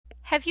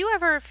Have you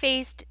ever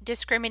faced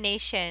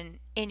discrimination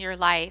in your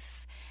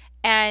life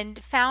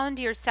and found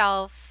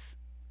yourself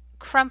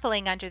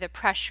crumpling under the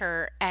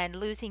pressure and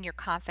losing your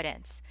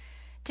confidence?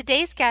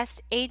 Today's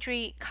guest,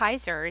 Adri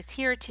Kaiser, is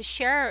here to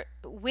share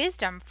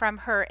wisdom from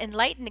her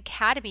Enlightened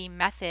Academy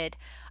method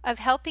of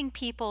helping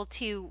people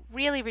to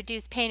really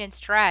reduce pain and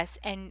stress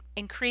and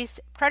increase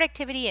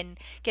productivity and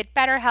get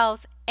better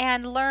health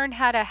and learn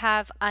how to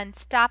have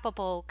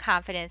unstoppable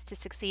confidence to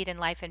succeed in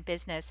life and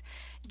business.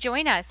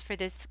 Join us for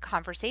this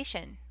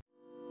conversation.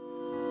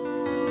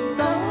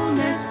 Soul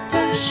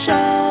Nectar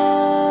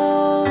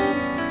Show,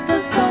 the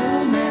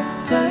Soul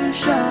Nectar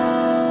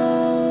Show.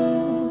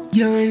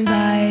 You're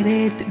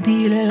invited,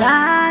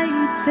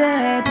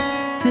 delighted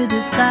to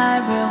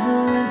discover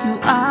who you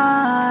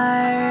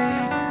are.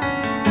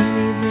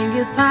 Anything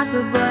is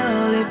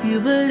possible if you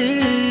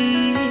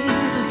believe.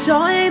 So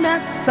join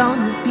us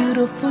on this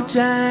beautiful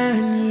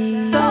journey.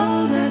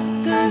 Soul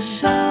Nectar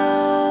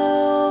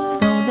Show,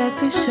 Soul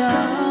Nectar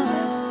Show.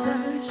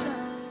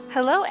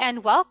 Hello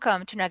and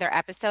welcome to another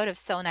episode of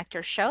Soul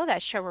Nectar Show,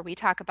 that show where we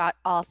talk about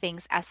all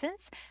things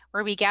essence,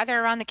 where we gather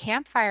around the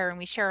campfire and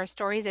we share our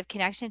stories of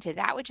connection to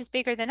that which is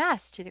bigger than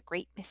us, to the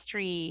great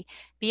mystery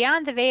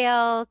beyond the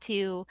veil,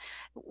 to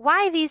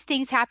why these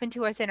things happen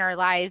to us in our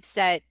lives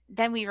that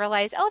then we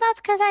realize, oh,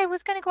 that's because I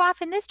was going to go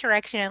off in this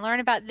direction and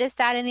learn about this,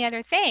 that, and the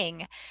other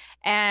thing.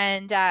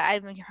 And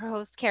I'm your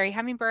host, Carrie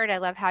Hummingbird. I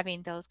love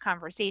having those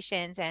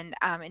conversations and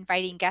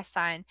inviting guests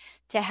on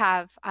to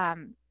have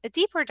a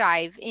deeper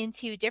dive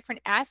into different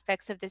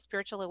aspects of the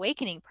spiritual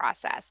awakening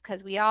process,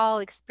 because we all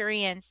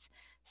experience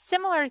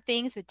similar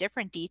things with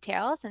different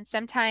details. And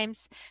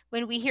sometimes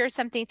when we hear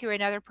something through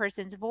another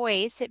person's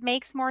voice, it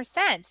makes more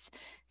sense.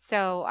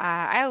 So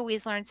I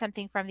always learn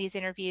something from these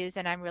interviews,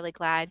 and I'm really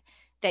glad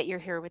that you're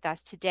here with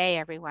us today,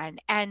 everyone.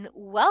 And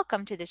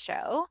welcome to the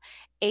show,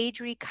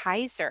 Adri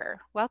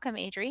Kaiser. Welcome,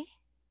 Adri.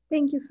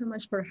 Thank you so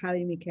much for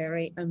having me,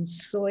 Carrie. I'm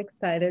so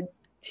excited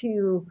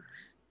to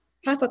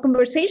have a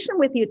conversation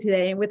with you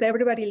today and with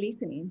everybody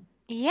listening.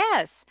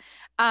 Yes.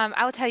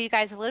 I will tell you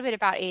guys a little bit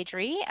about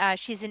Adri.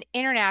 She's an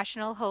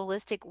international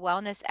holistic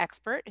wellness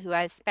expert who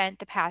has spent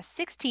the past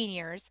 16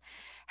 years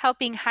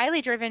helping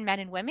highly driven men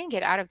and women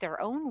get out of their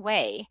own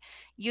way,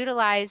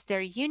 utilize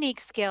their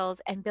unique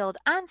skills, and build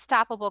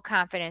unstoppable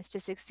confidence to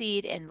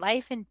succeed in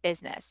life and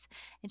business.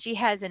 And she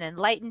has an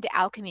enlightened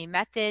alchemy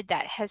method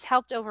that has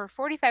helped over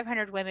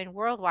 4,500 women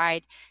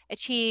worldwide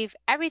achieve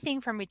everything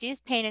from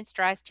reduced pain and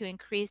stress to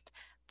increased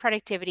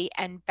productivity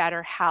and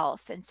better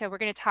health. And so we're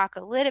going to talk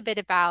a little bit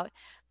about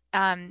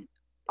um,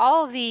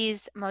 all of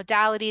these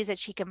modalities that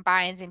she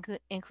combines,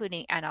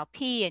 including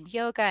NLP and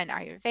yoga and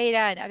Ayurveda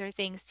and other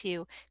things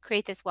to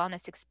create this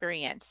wellness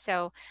experience.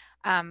 So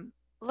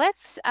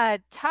let's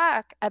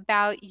talk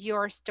about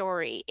your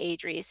story,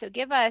 Adri. So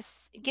give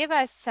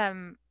us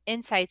some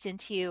insights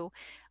into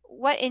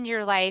what in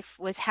your life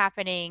was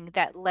happening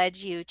that led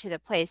you to the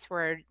place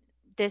where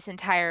this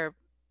entire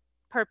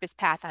purpose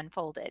path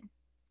unfolded.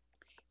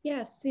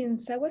 Yes,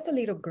 since I was a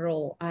little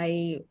girl,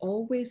 I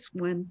always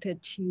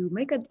wanted to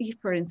make a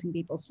difference in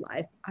people's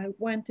life. I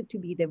wanted to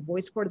be the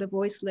voice for the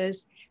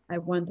voiceless. I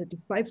wanted to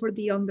fight for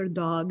the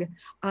underdog,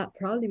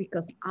 probably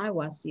because I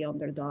was the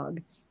underdog.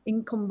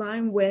 And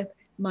combined with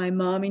my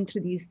mom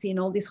introducing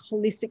all these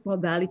holistic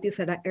modalities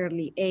at an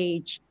early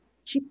age,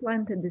 she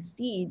planted the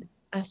seed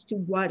as to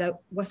what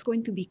was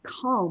going to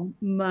become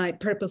my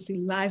purpose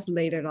in life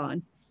later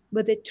on.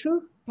 But the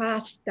true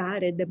path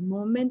started the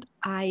moment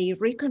I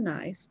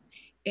recognized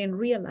and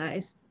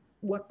realized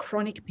what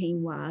chronic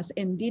pain was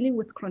and dealing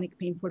with chronic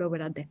pain for over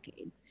a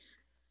decade.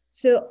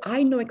 So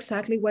I know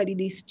exactly what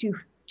it is to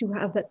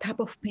have that type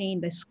of pain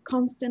that's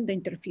constant, that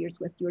interferes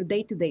with your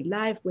day-to-day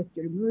life, with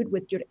your mood,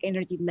 with your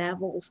energy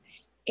levels.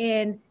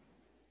 And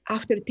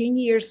after 10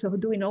 years of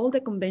doing all the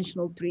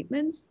conventional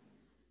treatments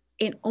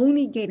and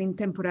only getting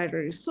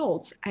temporary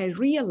results, I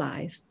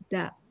realized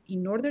that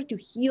in order to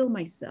heal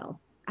myself,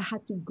 I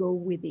had to go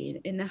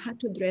within and I had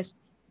to address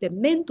the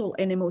mental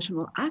and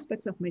emotional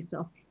aspects of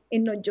myself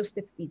and not just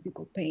the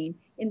physical pain.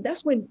 And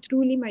that's when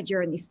truly my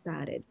journey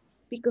started.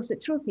 Because the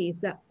truth is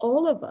that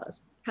all of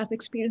us have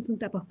experienced some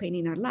type of pain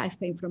in our life,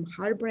 pain from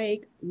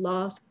heartbreak,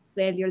 loss,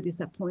 failure,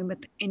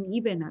 disappointment, and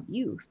even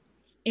abuse.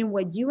 And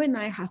what you and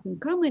I have in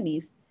common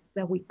is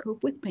that we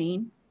cope with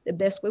pain the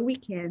best way we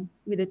can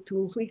with the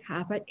tools we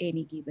have at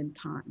any given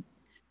time.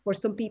 For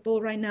some people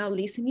right now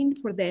listening,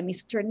 for them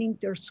is turning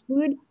towards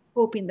food,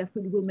 hoping that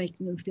food will make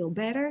them feel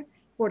better.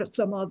 For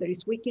some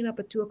others, waking up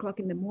at 2 o'clock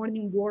in the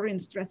morning, worrying,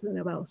 stressing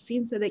about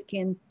things that they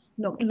can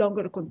no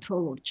longer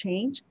control or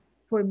change.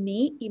 For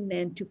me, it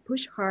meant to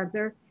push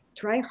harder,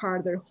 try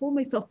harder, hold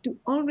myself to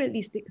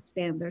unrealistic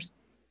standards,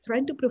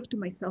 trying to prove to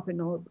myself and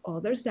all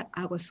others that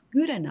I was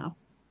good enough,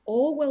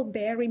 all while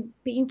bearing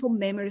painful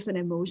memories and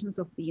emotions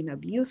of being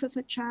abused as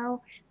a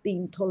child,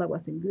 being told I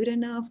wasn't good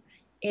enough,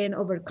 and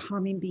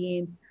overcoming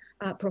being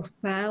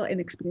profile and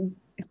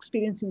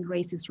experiencing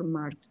racist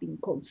remarks, being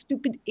called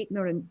stupid,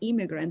 ignorant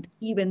immigrant,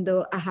 even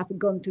though I have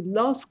gone to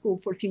law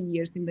school for 2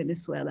 years in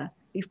Venezuela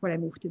before I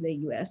moved to the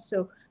US.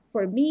 So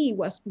for me,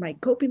 was my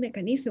coping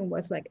mechanism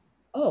was like,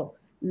 oh,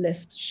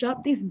 let's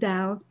shut this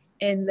down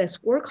and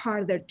let's work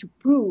harder to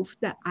prove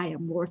that I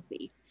am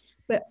worthy.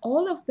 But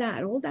all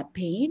that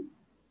pain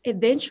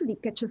eventually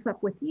catches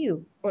up with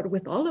you or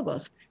with all of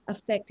us,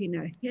 affecting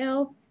our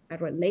health, our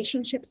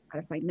relationships,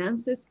 our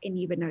finances, and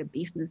even our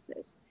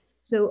businesses.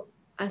 So,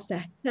 as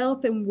a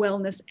health and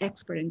wellness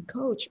expert and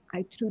coach,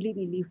 I truly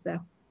believe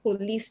that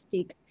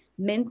holistic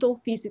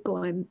mental,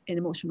 physical, and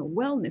emotional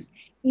wellness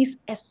is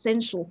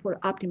essential for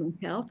optimum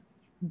health,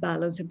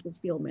 balance, and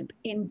fulfillment.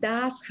 And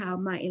that's how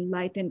my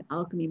enlightened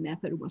alchemy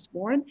method was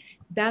born.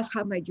 That's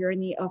how my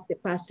journey of the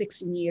past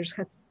 16 years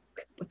has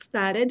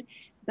started,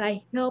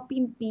 by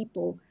helping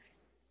people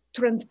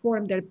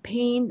transform their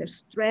pain, their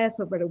stress,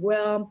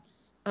 overwhelm,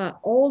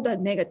 all that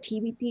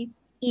negativity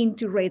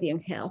into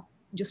radiant health.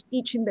 Just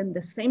teaching them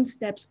the same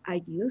steps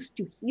I used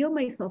to heal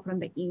myself from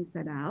the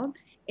inside out.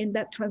 And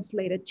that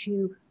translated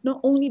to not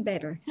only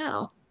better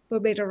health,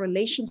 but better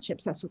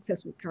relationships, a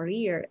successful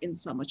career, and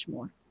so much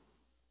more.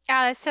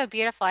 Yeah, that's so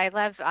beautiful. I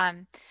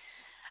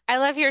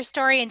love your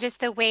story and just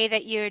the way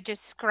that you're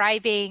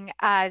describing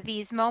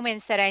these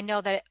moments that I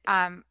know that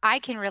I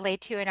can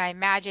relate to, and I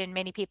imagine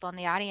many people in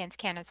the audience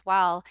can as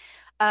well,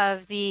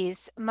 of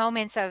these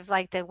moments of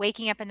like the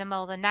waking up in the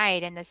middle of the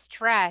night and the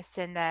stress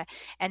and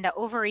the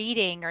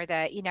overeating, or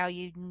the,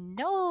 you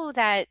know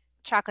that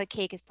chocolate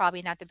cake is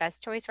probably not the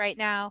best choice right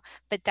now,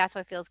 but that's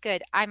what feels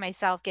good. I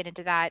myself get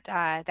into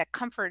that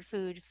comfort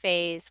food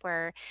phase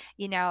where,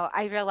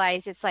 I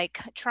realize it's like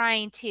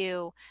trying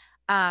to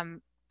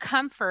um,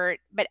 comfort,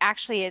 but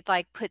actually it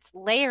like puts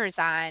layers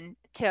on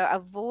to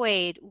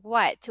avoid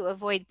what? To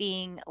avoid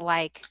being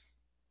like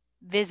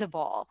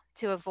visible,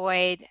 to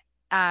avoid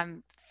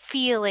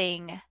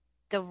feeling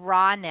the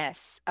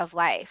rawness of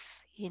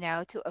life,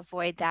 to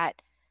avoid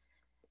that,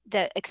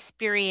 the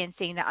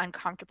experiencing the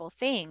uncomfortable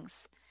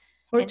things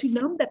Or and to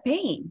numb the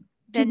pain,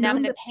 to the numb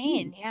numb the the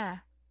pain. pain. Yeah.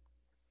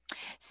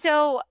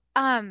 So,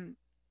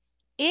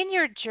 in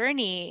your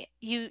journey,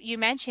 you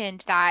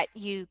mentioned that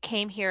you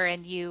came here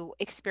and you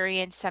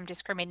experienced some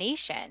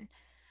discrimination.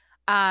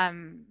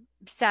 Um,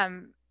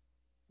 some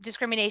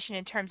discrimination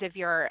in terms of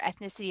your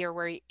ethnicity, or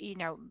where,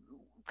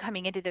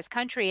 coming into this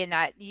country, and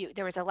that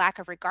there was a lack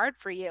of regard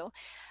for you.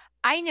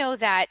 I know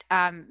that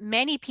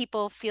many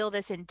people feel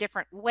this in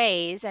different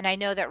ways, and I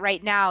know that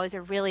right now is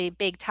a really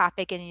big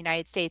topic in the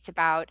United States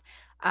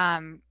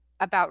um,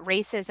 about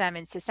racism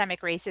and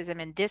systemic racism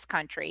in this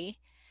country.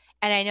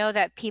 And I know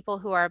that people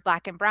who are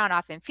Black and brown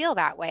often feel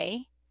that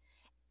way.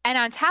 And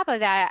on top of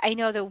that, I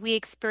know that we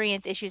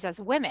experience issues as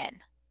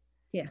women.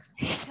 Yes.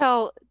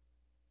 So,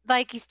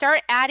 like, you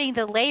start adding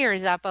the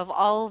layers up of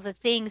all the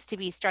things to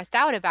be stressed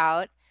out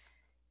about,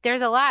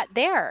 there's a lot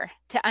there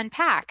to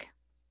unpack.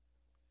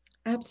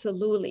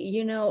 Absolutely.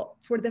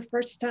 For the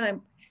first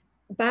time,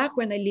 back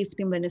when I lived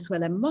in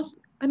Venezuela,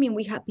 I mean,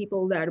 we have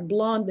people that are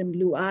blonde and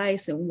blue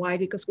eyes and white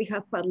because we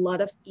have a lot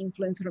of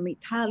influence from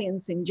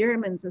Italians and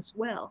Germans as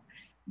well.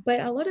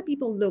 But a lot of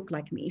people look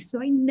like me. So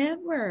I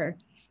never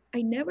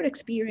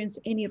experienced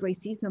any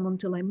racism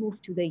until I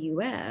moved to the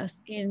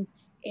US, and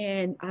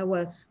I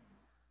was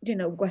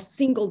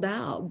singled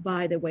out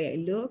by the way I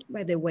looked,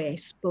 by the way I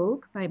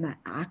spoke, by my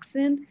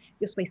accent,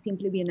 just by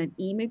simply being an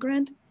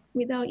immigrant.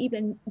 Without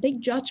even, they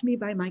judged me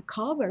by my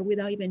cover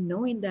without even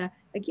knowing that.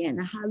 Again,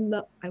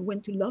 I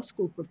went to law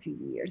school for a few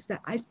years,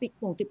 that I speak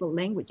multiple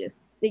languages.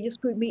 They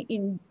just put me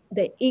in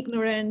the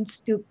ignorant,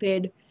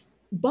 stupid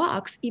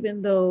box,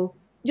 even though,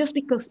 just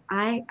because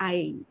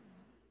I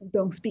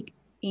don't speak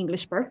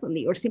English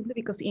perfectly, or simply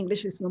because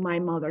English is not my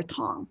mother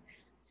tongue.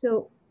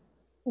 So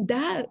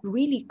that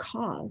really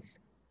caused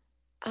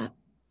uh,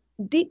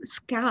 deep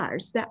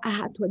scars that I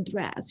had to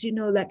address.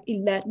 Like,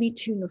 it led me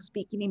to not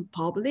speaking in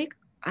public,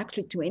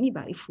 actually, to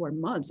anybody for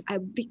months. I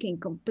became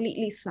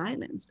completely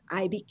silenced.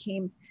 I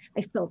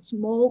felt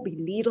small,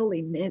 belittled,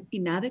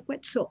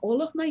 inadequate. So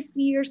all of my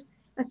fears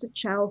as a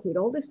childhood,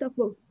 all the stuff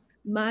of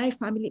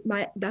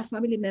that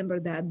family member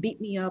that beat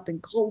me up and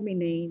called me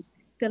names,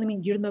 telling me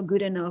you're not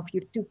good enough,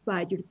 you're too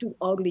fat, you're too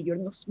ugly, you're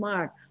not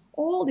smart,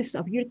 all this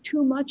stuff, you're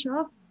too much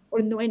of,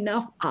 or not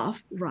enough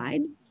of,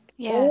 right?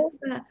 Yeah.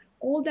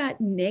 All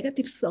that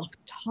negative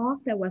self-talk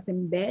that was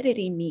embedded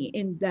in me,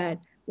 and that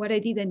what I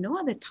didn't know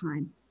at the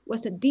time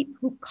was a deep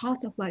root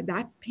cause of my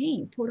back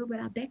pain for over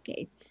a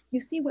decade.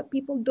 You see, what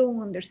people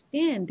don't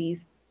understand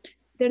is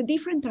there are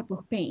different type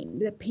of pain.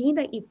 The pain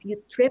that if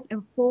you trip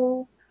and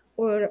fall,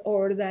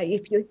 or that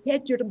if you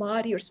hit your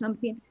body or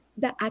something,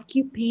 that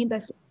acute pain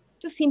that's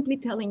just simply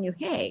telling you,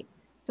 hey,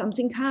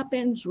 something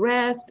happens,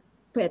 rest,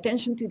 pay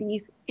attention to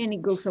this, and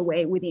it goes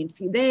away within a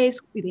few days,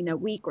 within a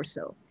week or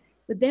so.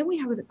 But then we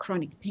have the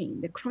chronic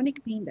pain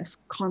that's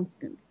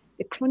constant,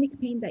 the chronic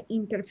pain that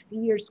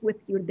interferes with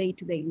your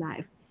day-to-day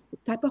life, the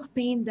type of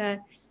pain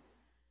that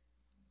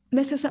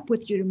messes up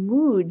with your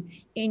mood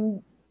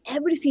and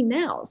everything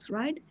else,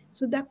 right?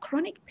 So that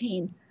chronic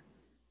pain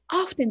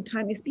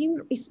oftentimes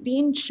is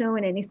being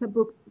shown, and it's a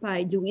book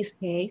by Louise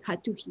Hay, How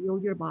to Heal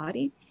Your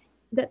Body,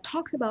 that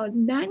talks about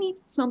 90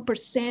 some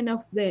percent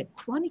of the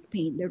chronic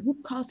pain, the root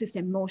cause is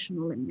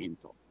emotional and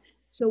mental.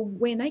 So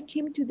when I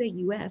came to the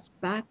US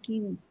back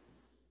in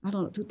I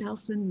don't know,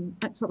 2000,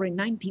 I'm sorry,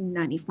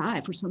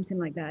 1995 or something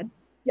like that.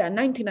 Yeah,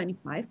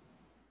 1995.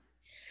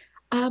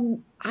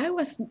 I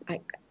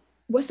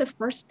was the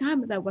first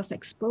time that I was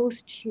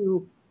exposed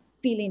to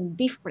feeling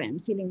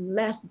different, feeling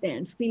less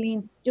than,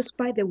 feeling just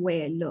by the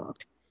way I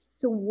looked.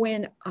 So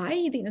when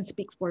I didn't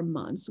speak for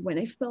months, when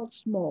I felt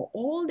small,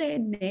 all the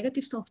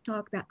negative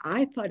self-talk that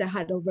I thought I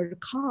had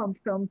overcome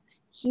from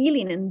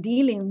healing and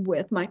dealing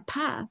with my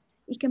past,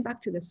 it came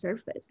back to the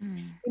surface.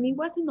 Mm. And it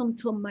wasn't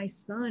until my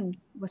son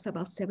was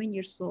about 7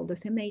 years old, the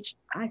same age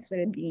I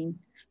started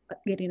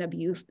getting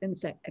abused and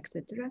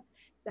etc.,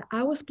 that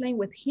I was playing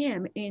with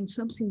him and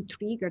something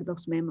triggered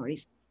those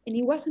memories. And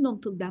it wasn't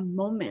until that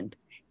moment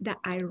that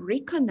I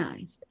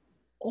recognized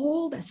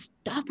all the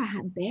stuff I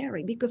had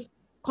buried because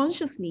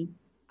consciously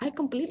I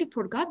completely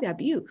forgot the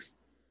abuse.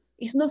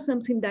 It's not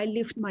something that I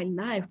lived my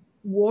life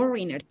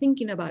worrying or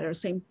thinking about or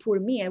saying, poor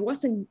me. I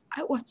was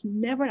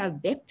never a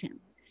victim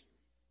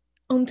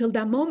until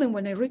that moment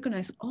when I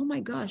recognized, oh my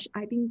gosh,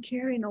 I've been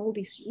carrying all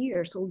these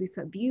years, all this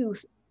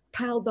abuse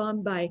piled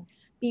on by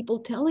people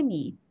telling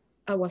me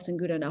I wasn't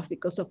good enough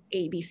because of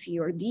A, B, C,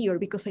 or D, or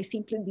because I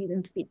simply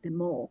didn't fit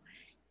them all.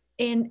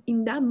 And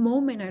in that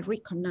moment, I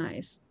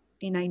recognized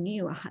and I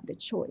knew I had the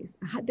choice.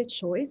 I had the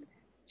choice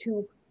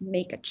to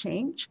make a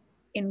change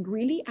and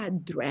really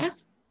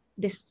address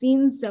the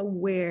sins that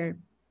were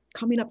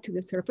coming up to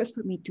the surface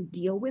for me to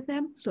deal with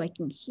them so I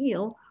can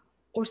heal,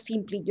 or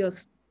simply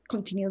just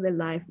continue the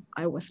life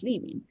I was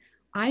living.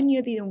 I knew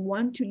I didn't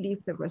want to live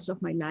the rest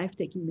of my life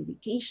taking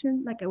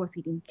medication like I was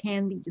eating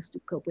candy just to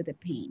cope with the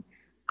pain.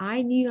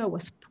 I knew I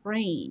was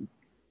praying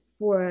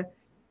for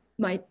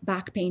my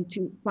back pain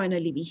to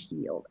finally be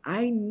healed.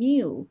 I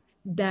knew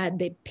that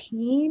the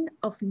pain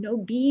of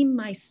not being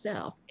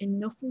myself and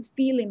not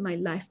fulfilling my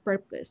life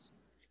purpose,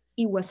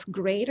 it was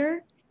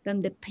greater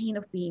than the pain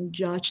of being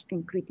judged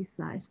and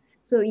criticized.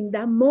 So in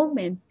that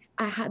moment,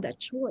 I had a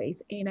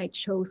choice and I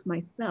chose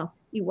myself.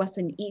 It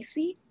wasn't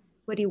easy,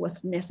 but it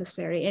was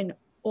necessary. And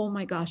oh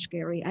my gosh,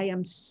 Gary, I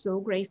am so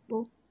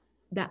grateful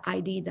that I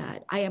did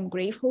that. I am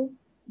grateful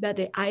that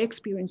I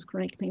experienced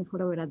chronic pain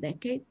for over a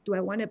decade. Do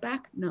I want it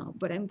back? No,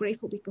 but I'm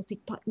grateful because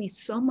it taught me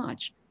so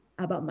much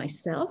about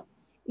myself.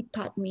 It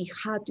taught me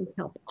how to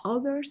help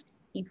others.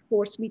 It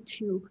forced me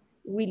to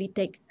really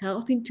take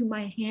health into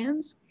my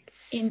hands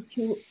and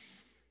to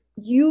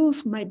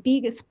use my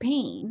biggest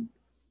pain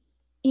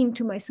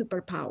into my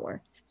superpower.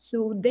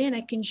 So then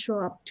I can show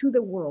up to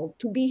the world,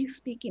 to be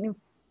speaking in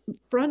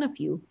front of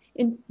you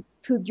and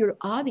to your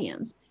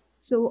audience.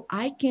 So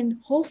I can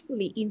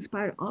hopefully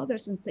inspire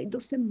others and say,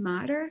 doesn't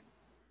matter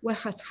what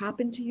has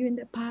happened to you in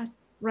the past.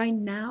 Right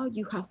now,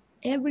 you have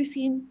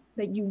everything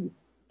that you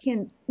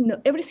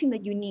everything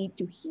that you need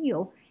to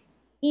heal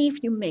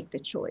if you make the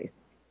choice.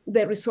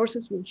 The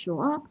resources will show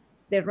up,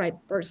 the right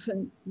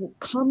person will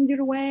come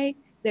your way,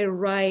 the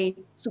right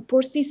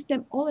support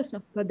system, all that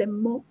stuff. But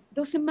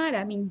doesn't matter.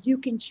 I mean, you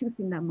can choose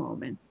in that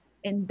moment.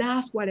 And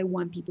that's what I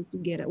want people to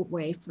get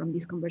away from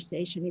this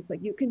conversation. It's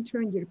like you can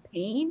turn your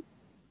pain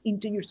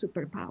into your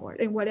superpower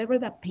and whatever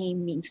that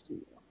pain means to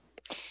you.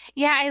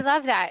 Yeah, I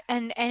love that.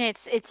 And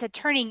it's a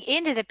turning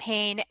into the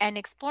pain and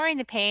exploring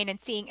the pain and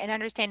seeing and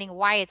understanding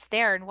why it's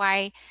there and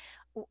why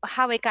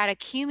how it got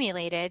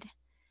accumulated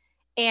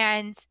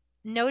and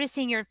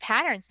noticing your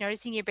patterns,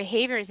 noticing your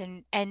behaviors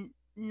and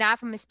not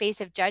from a space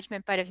of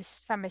judgment, but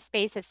from a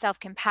space of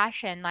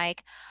self-compassion,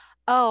 like,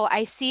 oh,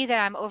 I see that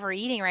I'm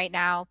overeating right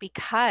now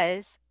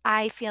because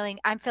I'm feeling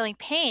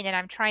pain and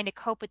I'm trying to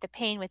cope with the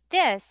pain with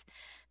this.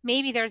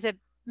 Maybe there's a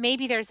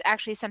maybe there's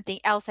actually something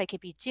else I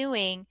could be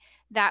doing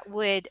that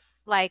would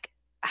like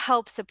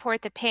help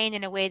support the pain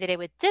in a way that it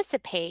would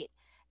dissipate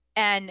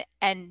and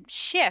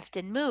shift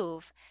and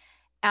move.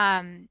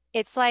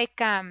 It's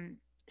like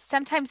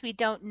sometimes we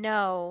don't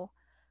know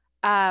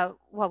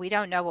well, we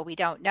don't know what we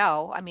don't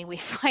know. I mean, we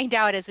find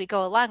out as we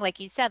go along, like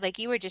you said, like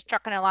you were just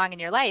trucking along in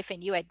your life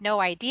and you had no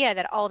idea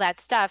that all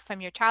that stuff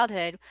from your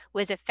childhood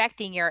was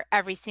affecting your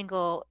every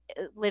single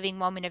living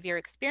moment of your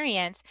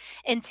experience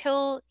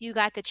until you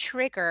got the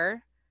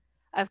trigger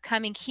of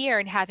coming here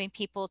and having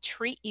people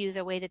treat you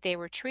the way that they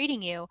were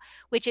treating you,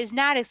 which is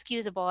not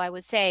excusable. I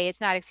would say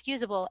it's not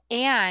excusable.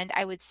 And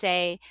I would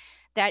say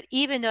that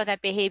even though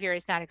that behavior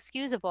is not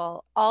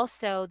excusable,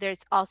 also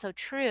there's also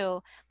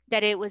true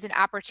that it was an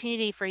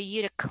opportunity for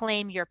you to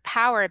claim your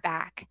power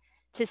back,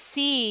 to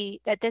see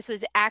that this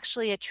was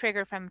actually a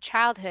trigger from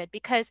childhood.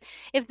 Because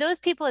if those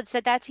people had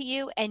said that to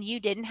you and you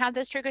didn't have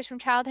those triggers from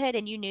childhood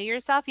and you knew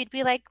yourself, you'd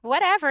be like,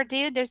 whatever,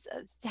 dude, there's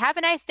have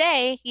a nice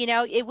day. You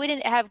know, it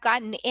wouldn't have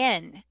gotten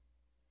in.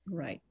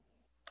 Right.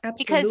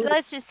 Because Absolutely.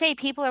 let's just say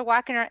people are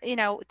walking,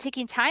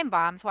 ticking time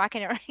bombs,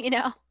 walking,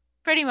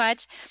 pretty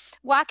much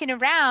walking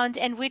around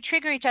and we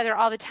trigger each other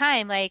all the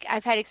time. Like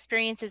I've had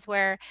experiences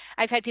where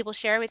I've had people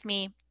share with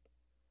me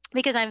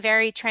because I'm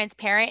very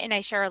transparent and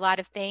I share a lot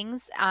of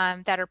things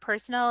that are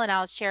personal and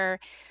I'll share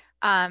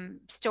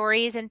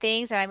stories and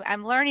things. And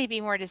I'm learning to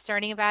be more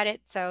discerning about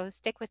it. So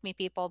stick with me,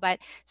 people. But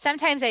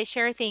sometimes I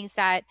share things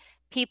that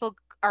people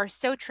are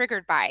so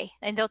triggered by,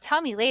 and they'll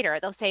tell me later,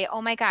 they'll say,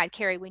 oh my God,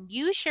 Carrie, when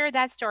you shared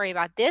that story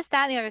about this,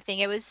 that, and the other thing,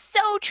 it was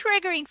so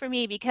triggering for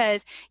me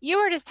because you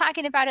were just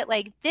talking about it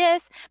like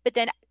this, but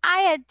then I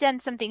had done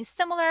something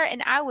similar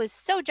and I was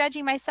so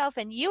judging myself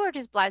and you were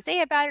just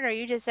blasé about it, or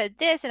you just said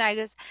this. And I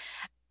goes,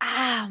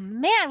 ah,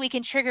 man, we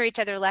can trigger each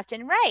other left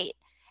and right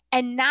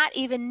and not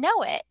even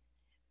know it.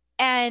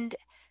 And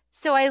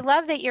so I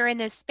love that you're in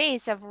this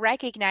space of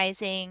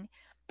recognizing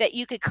that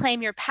you could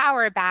claim your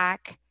power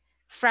back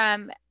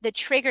from the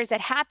triggers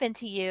that happen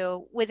to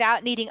you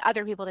without needing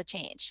other people to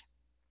change.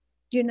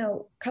 You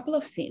know, a couple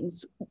of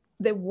things.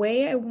 The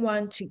way I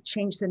want to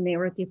change the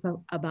narrative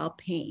about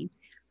pain,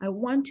 I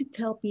want to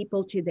tell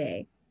people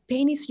today,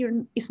 pain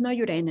is not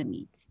your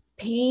enemy.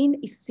 Pain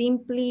is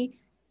simply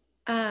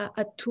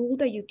a tool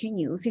that you can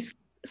use.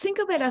 Think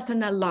of it as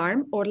an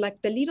alarm, or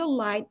like the little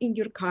light in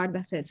your car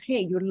that says, hey,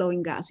 you're low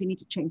in gas, you need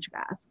to change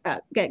gas,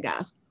 get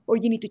gas, or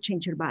you need to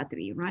change your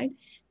battery, right?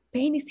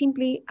 Pain is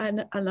simply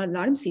an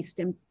alarm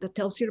system that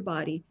tells your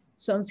body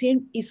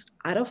something is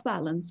out of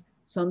balance,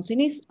 something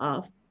is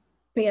off,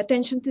 pay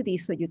attention to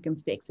this so you can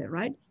fix it,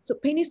 right? So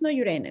pain is not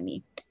your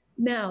enemy.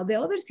 Now, the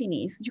other thing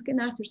is you can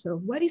ask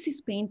yourself, what is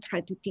this pain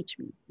trying to teach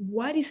me?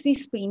 What is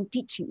this pain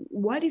teaching me?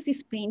 What is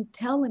this pain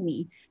telling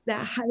me that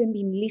I haven't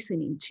been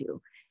listening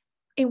to?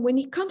 And when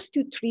it comes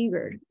to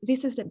trigger,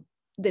 this is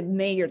the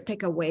major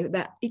takeaway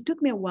that it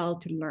took me a while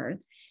to learn.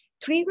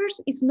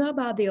 Triggers is not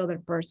about the other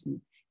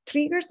person.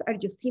 Triggers are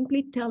just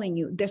simply telling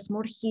you there's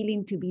more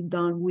healing to be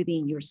done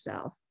within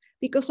yourself.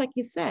 Because like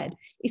you said,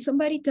 if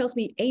somebody tells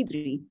me,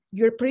 Adri,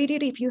 you're prettier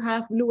if you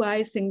have blue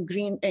eyes and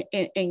green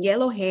and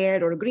yellow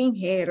hair or green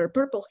hair or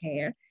purple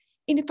hair,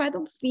 and if I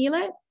don't feel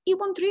it, it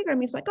won't trigger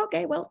me. It's like,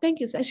 okay, well, thank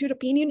you. That's your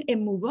opinion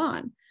and move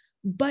on.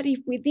 But if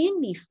within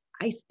me,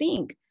 I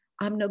think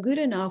I'm not good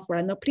enough or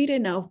I'm not pretty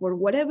enough or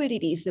whatever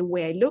it is, the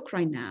way I look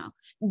right now,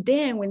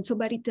 then when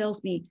somebody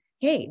tells me,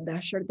 hey,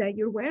 that shirt that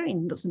you're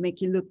wearing doesn't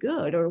make you look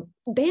good, or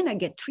then I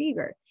get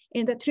triggered.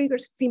 And the trigger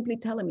is simply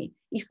telling me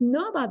it's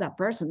not about that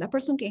person. That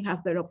person can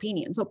have their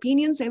opinions.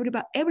 Opinions,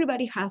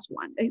 everybody has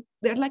one.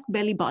 They're like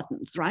belly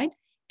buttons, right?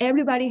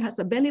 Everybody has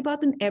a belly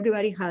button.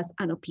 Everybody has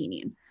an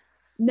opinion.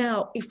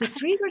 Now, if it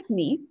triggers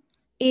me,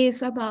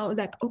 it's about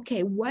like,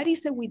 okay, what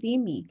is it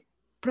within me?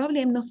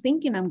 Probably I'm not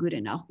thinking I'm good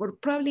enough, or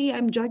probably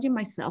I'm judging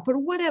myself, or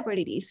whatever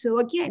it is. So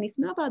again, it's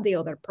not about the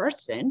other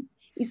person.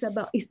 It's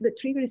the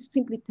trigger is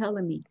simply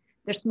telling me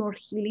there's more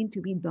healing to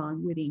be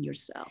done within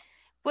yourself.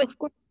 What Of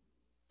course.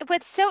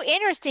 what's so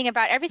interesting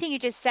about everything you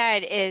just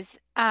said is,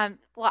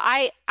 well,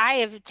 I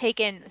have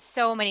taken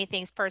so many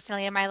things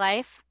personally in my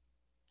life.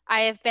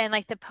 I have been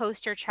like the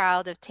poster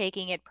child of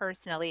taking it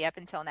personally up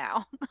until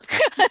now.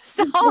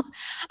 So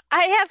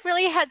I have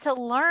really had to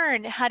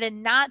learn how to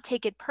not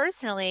take it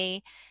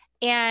personally.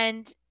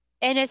 And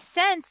in a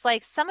sense,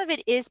 like some of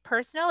it is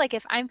personal. Like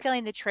if I'm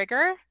feeling the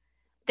trigger,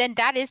 then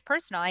that is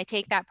personal. I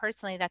take that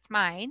personally. That's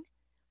mine.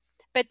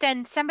 But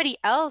then somebody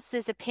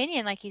else's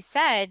opinion, like you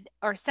said,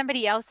 or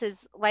somebody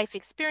else's life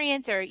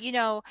experience, or,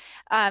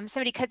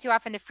 somebody cuts you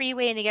off on the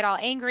freeway and they get all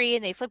angry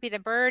and they flip you the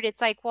bird.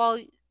 It's like, well,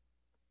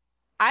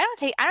 I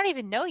don't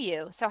even know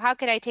you. So how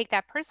could I take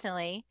that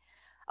personally?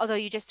 Although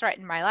you just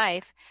threatened my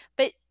life.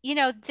 But,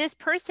 this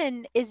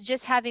person is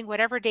just having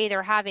whatever day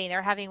they're having.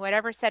 They're having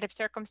whatever set of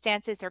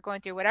circumstances. They're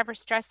going through whatever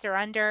stress they're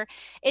under.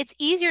 It's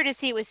easier to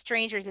see it with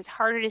strangers. It's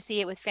harder to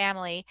see it with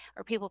family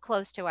or people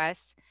close to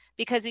us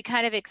because we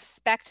kind of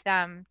expect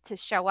them to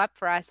show up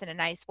for us in a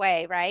nice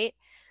way, right?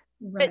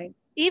 But Right.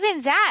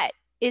 even that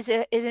is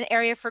an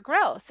area for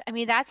growth. I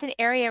mean, that's an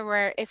area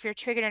where if you're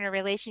triggered in a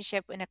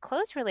relationship, in a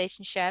close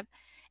relationship,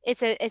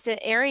 it's an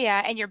area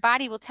and your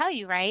body will tell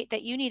you, right,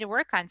 that you need to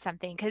work on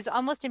something because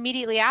almost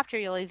immediately after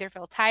you'll either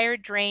feel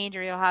tired, drained,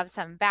 or you'll have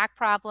some back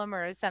problem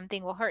or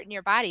something will hurt in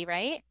your body,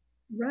 right?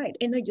 Right.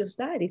 And not just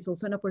that, it's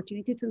also an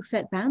opportunity to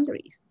set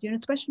boundaries,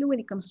 especially when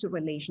it comes to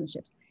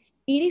relationships.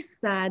 It is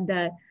sad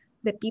that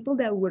the people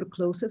that we're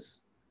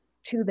closest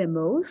to the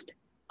most,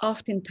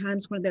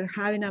 oftentimes when they're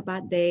having a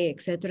bad day,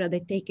 etc., they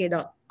take it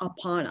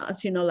upon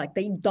us, like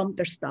they dump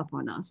their stuff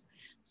on us.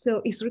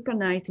 So it's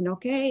recognizing,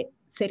 okay,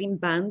 setting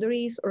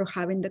boundaries or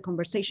having the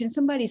conversation.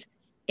 Somebody's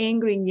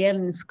angry and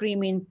yelling and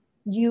screaming,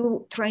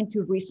 you trying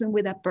to reason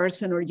with that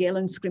person or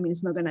yelling and screaming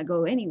is not going to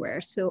go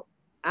anywhere. So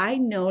I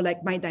know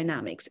like my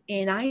dynamics,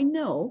 and I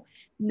know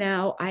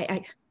now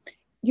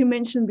you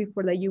mentioned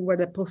before that you were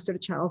the poster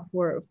child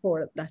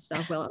for that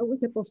stuff. Well, I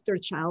was a poster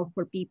child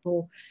for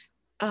people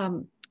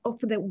of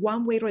the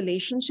one-way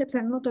relationships.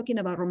 I'm not talking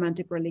about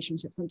romantic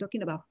relationships. I'm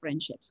talking about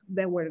friendships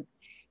that were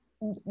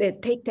the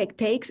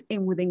takes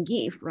and wouldn't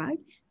give, right?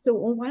 So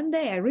on one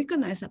day I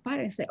recognized a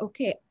pattern and say,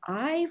 okay,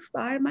 I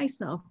fire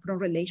myself from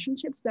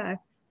relationships that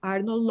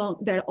are no longer,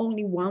 they're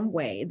only one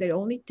way. They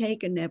only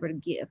take and never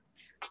give.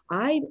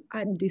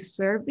 I'm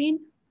deserving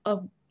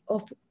of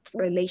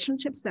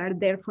relationships that are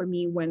there for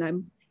me when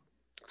I'm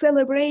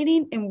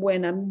celebrating and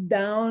when I'm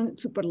down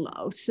super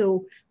low.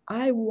 So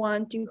I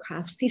want to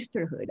have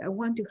sisterhood. I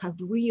want to have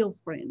real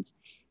friends.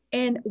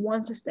 And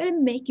once I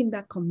started making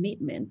that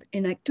commitment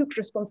and I took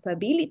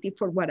responsibility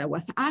for what I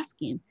was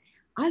asking,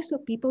 I saw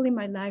people in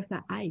my life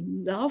that I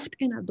loved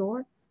and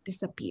adored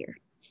disappear.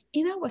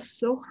 And I was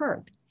so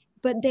hurt.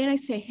 But then I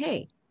say,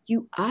 hey,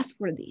 you asked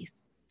for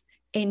this.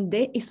 And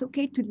it's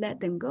okay to let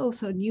them go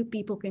so new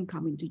people can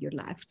come into your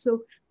life.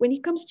 So when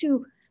it comes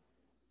to,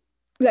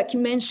 like you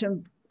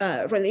mentioned,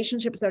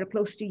 relationships that are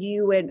close to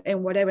you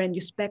and whatever, and you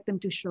expect them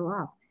to show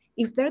up,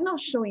 if they're not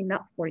showing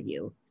up for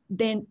you,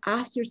 then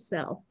ask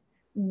yourself,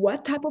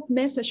 what type of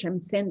message I'm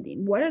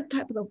sending? What are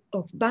type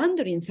of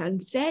boundaries I'm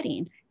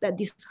setting that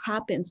this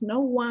happens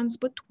not once,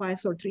 but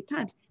twice or three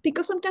times?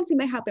 Because sometimes it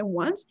may happen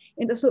once,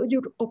 and that's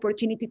your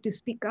opportunity to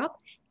speak up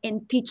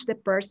and teach the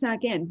person.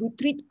 Again, we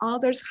treat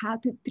others how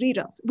to treat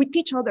us. We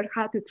teach others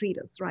how to treat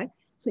us, right?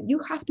 So you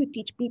have to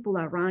teach people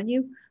around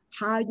you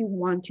how you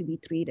want to be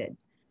treated.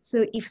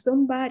 So if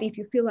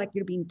you feel like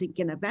you're being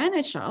taken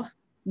advantage of,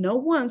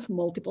 not once,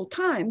 multiple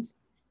times,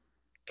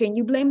 can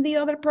you blame the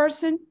other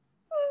person?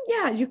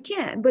 Yeah, you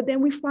can. But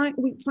then we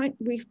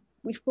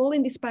fall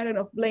in this pattern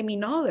of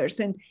blaming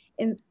others, and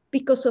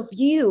because of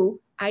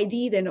you, I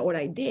didn't, or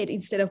I did,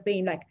 instead of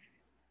being like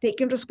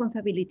taking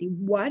responsibility.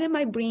 What am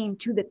I bringing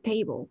to the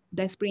table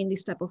that's bringing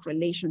this type of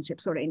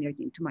relationships or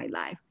energy into my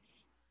life?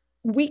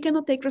 We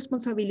cannot take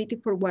responsibility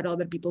for what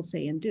other people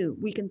say and do.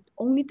 We can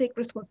only take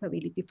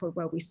responsibility for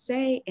what we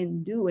say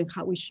and do and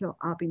how we show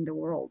up in the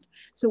world.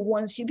 So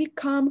once you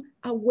become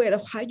aware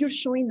of how you're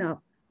showing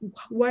up,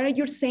 what are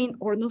you saying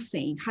or not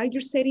saying, how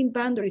you're setting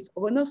boundaries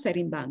or not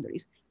setting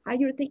boundaries, how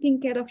you're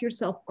taking care of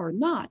yourself or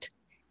not,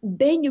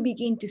 then you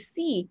begin to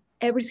see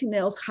everything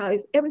else, how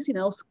everything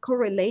else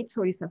correlates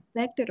or is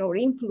affected or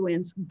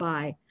influenced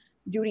by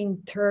your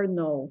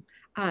internal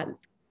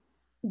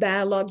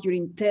dialogue, your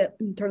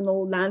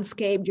internal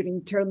landscape, your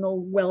internal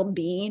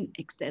well-being,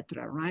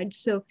 etc. Right?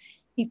 So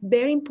it's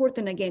very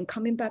important, again,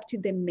 coming back to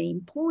the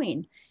main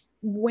point,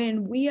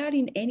 when we are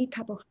in any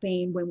type of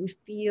pain, when we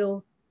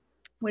feel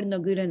we're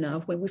not good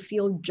enough, when we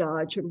feel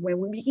judged, or when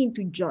we begin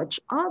to judge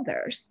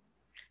others,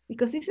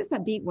 because this is a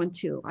big one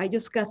too. I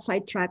just got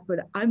sidetracked, but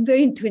I'm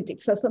very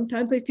intuitive. So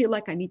sometimes I feel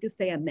like I need to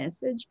say a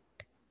message.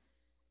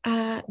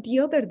 The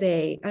other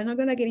day, I'm not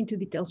gonna get into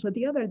details, but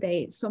the other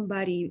day,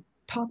 somebody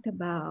talked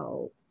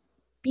about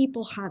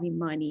people having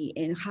money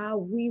and how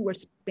we were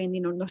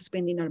spending or not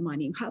spending our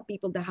money, and how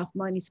people that have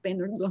money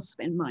spend or don't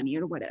spend money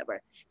or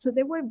whatever. So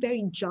they were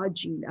very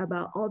judging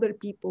about other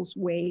people's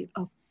way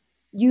of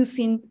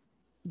using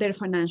their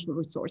financial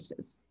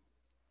resources.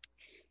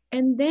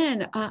 And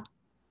then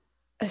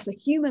as a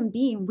human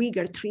being, we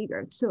get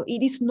triggered. So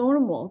it is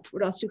normal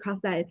for us to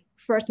have that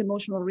first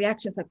emotional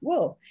reactions like,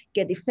 whoa,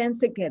 get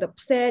defensive, get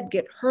upset,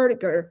 get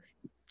hurt, or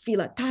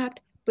feel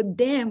attacked. But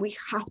then we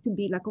have to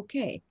be like,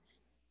 okay,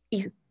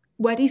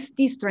 what is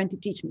this trying to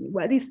teach me?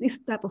 What is this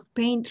type of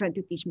pain trying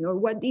to teach me? Or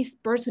what this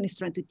person is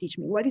trying to teach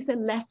me? What is the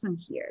lesson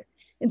here?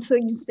 And so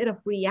instead of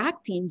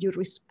reacting, you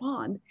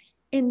respond.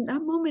 In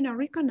that moment, I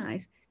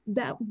recognize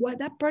that what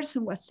that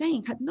person was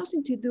saying had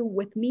nothing to do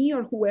with me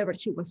or whoever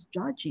she was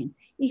judging.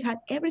 It had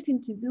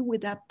everything to do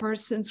with that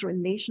person's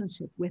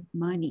relationship with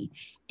money.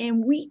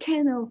 And we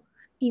cannot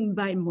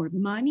invite more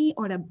money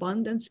or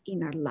abundance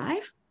in our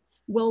life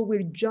while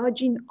we're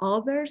judging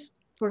others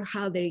for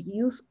how they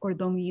use or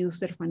don't use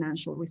their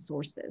financial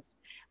resources.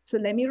 So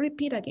let me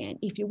repeat again,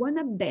 if you want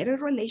a better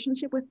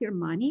relationship with your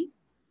money,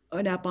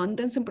 an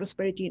abundance and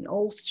prosperity in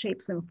all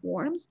shapes and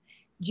forms,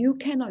 you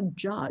cannot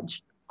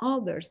judge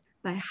others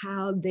by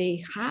how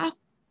they have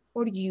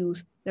or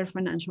use their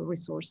financial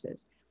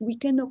resources. We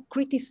cannot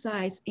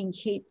criticize and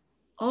hate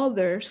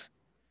others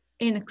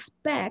and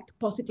expect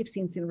positive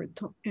things in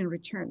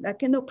return. I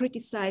cannot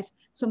criticize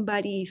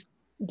somebody's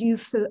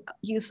use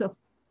of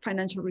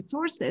financial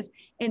resources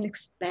and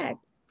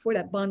expect for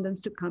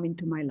abundance to come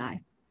into my life,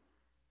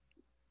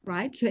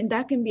 right? So, and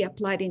that can be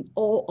applied in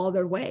all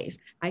other ways.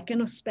 I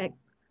can expect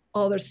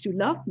others to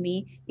love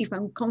me if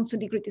I'm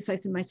constantly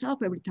criticizing myself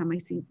every time I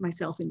see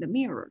myself in the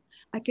mirror.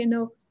 I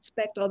cannot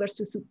expect others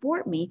to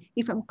support me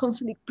if I'm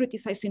constantly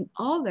criticizing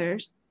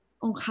others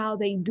on how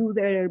they do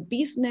their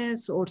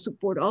business or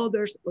support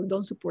others or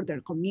don't support their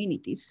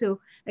communities.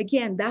 So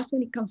again, that's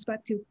when it comes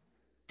back to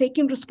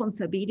taking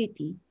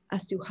responsibility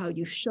as to how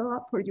you show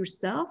up for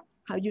yourself,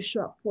 how you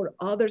show up for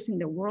others in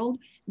the world,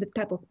 the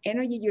type of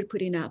energy you're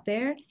putting out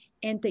there,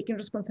 and taking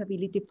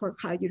responsibility for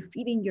how you're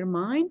feeding your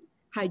mind,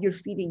 how you're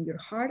feeding your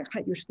heart,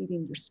 how you're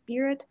feeding your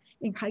spirit,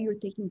 and how you're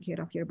taking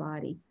care of your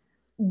body.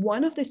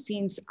 One of the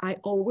things I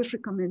always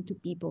recommend to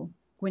people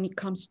when it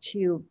comes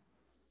to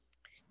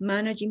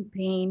managing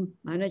pain,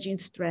 managing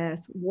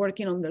stress,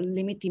 working on the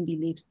limiting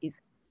beliefs is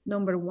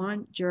number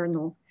one,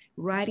 journal.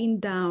 Writing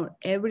down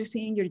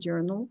everything in your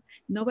journal.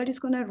 Nobody's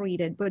gonna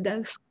read it, but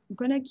that's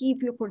gonna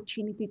give you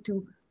opportunity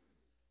to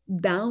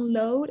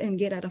download and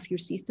get out of your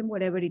system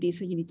whatever it is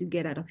that you need to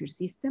get out of your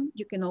system.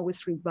 You can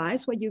always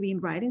revise what you've been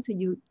writing so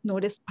you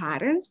notice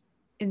patterns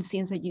and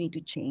things that you need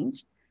to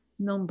change.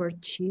 Number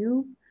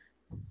two,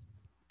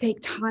 take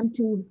time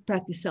to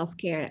practice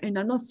self-care. And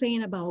I'm not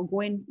saying about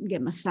going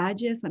get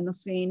massages. I'm not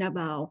saying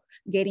about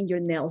getting your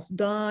nails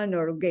done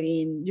or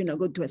getting,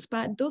 go to a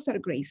spa. Those are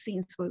great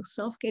things. But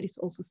self-care is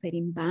also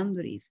setting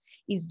boundaries.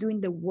 Is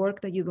doing the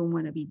work that you don't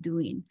want to be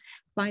doing.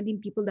 Finding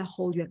people that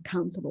hold you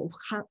accountable.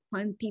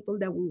 Find people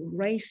that will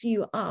raise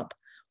you up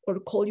or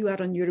call you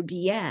out on your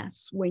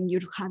BS when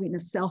you're having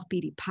a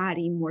self-pity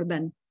party more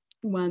than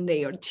one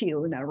day or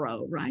two in a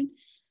row, right?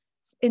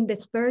 And the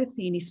third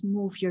thing is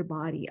move your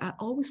body. I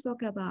always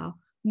talk about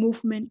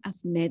movement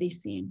as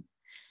medicine.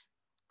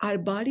 Our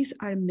bodies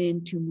are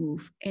meant to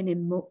move. And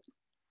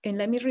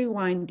let me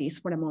rewind this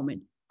for a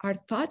moment. Our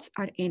thoughts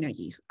are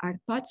energies. Our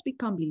thoughts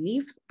become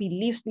beliefs.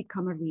 Beliefs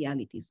become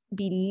realities.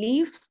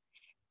 Beliefs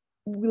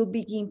will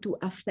begin to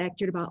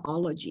affect your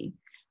biology.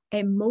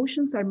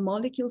 Emotions are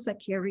molecules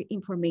that carry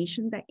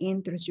information that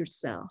enters your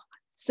cell.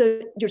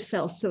 So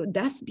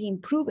that's being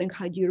proven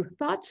how your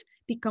thoughts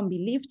become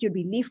beliefs. Your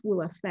belief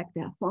will affect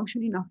the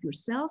functioning of your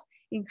cells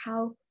and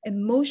how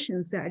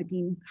emotions that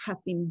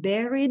have been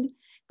buried,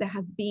 that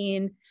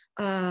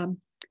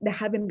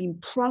haven't been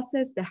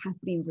processed, that have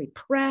been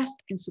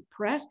repressed and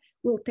suppressed,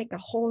 will take a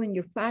hold in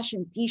your fascia,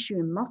 tissue,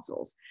 and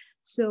muscles.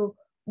 So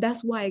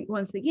that's why,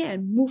 once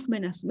again,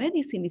 movement as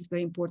medicine is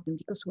very important,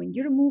 because when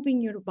you're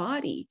moving your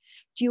body,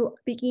 you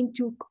begin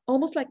to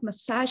almost like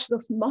massage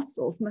those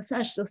muscles,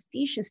 massage those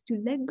tissues to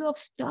let go of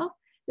stuff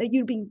that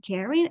you've been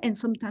carrying, and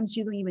sometimes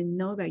you don't even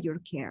know that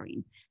you're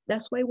carrying.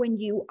 That's why when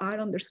you are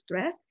under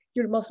stress,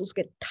 your muscles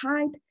get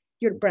tight,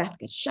 your breath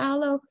gets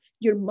shallow,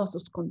 your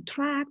muscles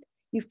contract,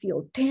 you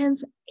feel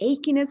tense,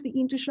 achiness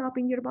begin to show up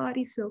in your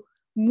body. So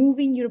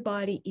moving your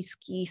body is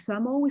key. So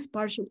I'm always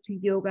partial to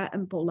yoga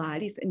and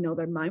Pilates and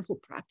other mindful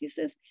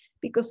practices,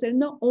 because they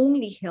not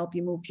only help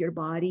you move your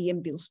body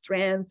and build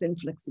strength and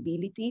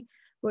flexibility,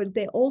 but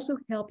they also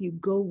help you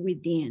go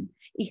within.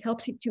 It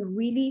helps you to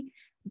really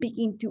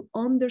begin to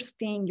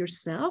understand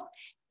yourself,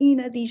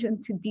 in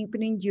addition to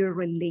deepening your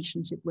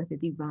relationship with the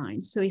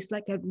divine. So it's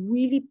like a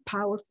really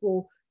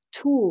powerful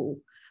tool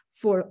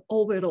for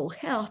overall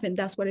health. And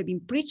that's what I've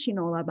been preaching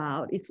all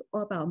about. It's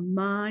all about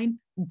mind,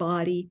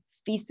 body,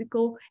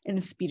 physical,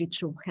 and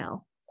spiritual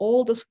health.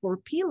 All those 4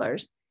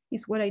 pillars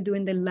is what I do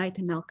in the Light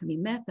and Alchemy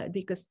method,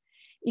 because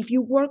if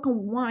you work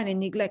on one and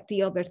neglect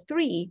the other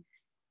 3,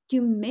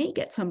 you may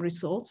get some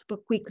results,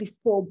 but quickly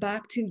fall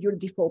back to your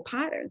default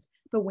patterns.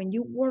 But when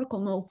you work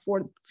on all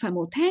 4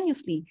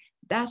 simultaneously,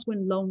 that's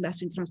when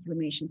long-lasting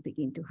transformations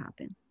begin to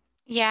happen.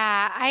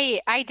 Yeah,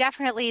 I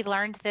definitely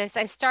learned this.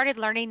 I started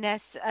learning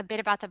this a bit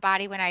about the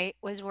body when I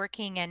was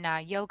working in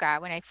yoga,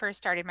 when I first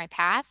started my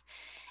path.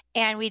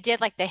 And we did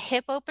like the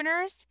hip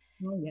openers.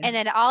 Oh, yeah. And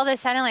then all of a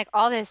sudden, like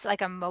all this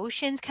like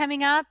emotions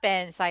coming up,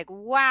 and it's like,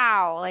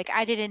 wow, like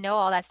I didn't know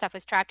all that stuff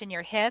was trapped in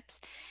your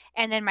hips.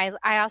 And then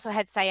I also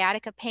had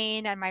sciatica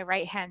pain on my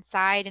right hand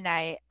side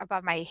and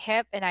above my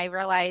hip, and I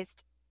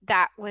realized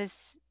that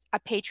was a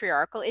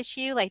patriarchal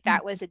issue, like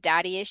that was a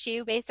daddy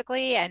issue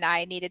basically, and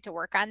I needed to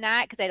work on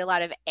that because I had a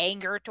lot of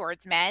anger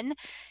towards men.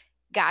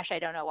 Gosh, I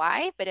don't know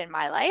why, but in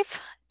my life,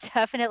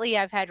 definitely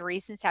I've had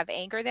reasons to have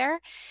anger there.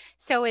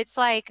 So it's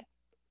like,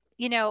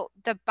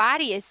 the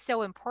body is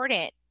so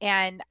important.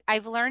 And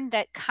I've learned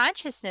that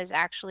consciousness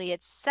actually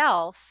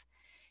itself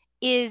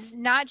is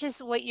not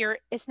just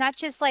it's not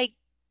just like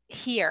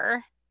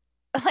here,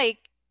 like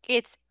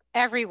it's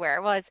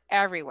everywhere. Well, it's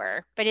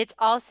everywhere, but it's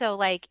also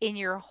like in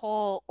your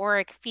whole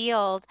auric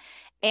field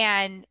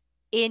and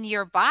in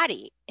your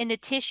body, in the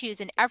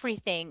tissues and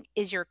everything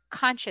is your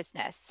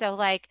consciousness. So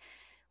like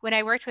when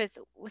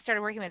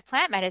started working with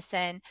plant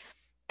medicine,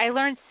 I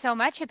learned so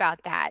much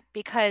about that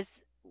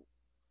because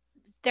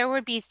there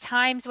would be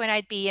times when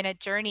I'd be in a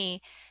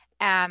journey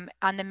on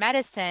the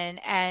medicine,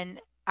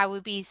 and I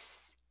would be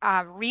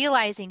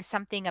realizing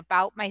something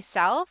about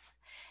myself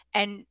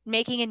and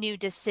making a new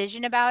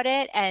decision about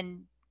it,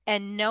 and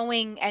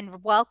knowing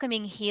and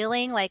welcoming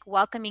healing, like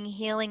welcoming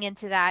healing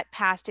into that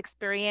past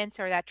experience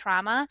or that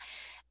trauma,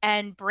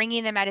 and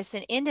bringing the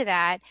medicine into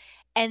that.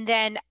 And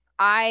then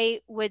I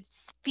would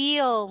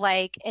feel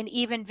like and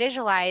even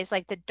visualize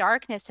like the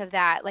darkness of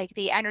that, like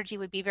the energy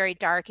would be very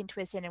dark and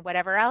twisted and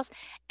whatever else.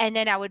 And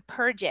then I would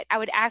purge it. I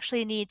would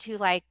actually need to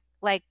like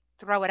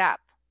throw it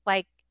up.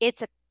 Like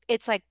it's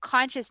like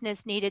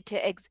consciousness needed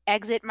to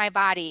exit my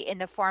body in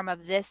the form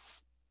of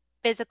this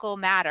physical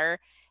matter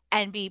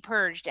and be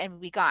purged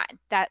and be gone.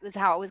 That was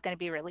how it was going to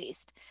be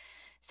released.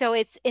 So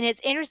it's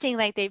interesting,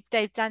 like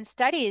they've done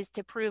studies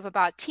to prove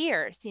about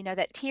tears,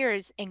 that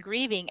tears and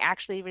grieving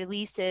actually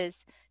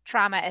releases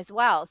trauma as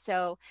well.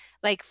 So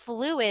like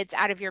fluids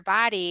out of your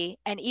body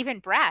and even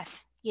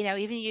breath,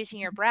 even using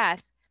your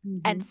breath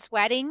and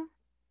sweating.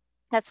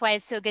 That's why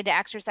it's so good to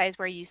exercise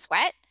where you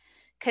sweat,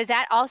 because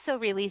that also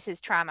releases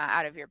trauma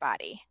out of your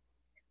body.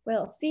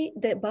 Well, see,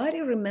 the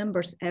body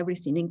remembers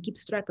everything and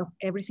keeps track of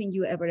everything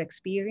you ever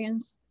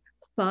experienced,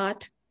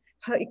 thought,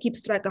 how it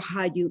keeps track of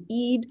how you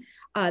eat,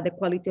 the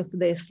quality of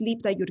the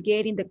sleep that you're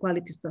getting, the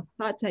quality of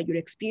thoughts that you're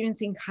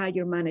experiencing, how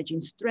you're managing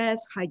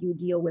stress, how you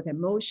deal with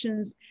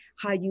emotions,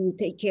 how you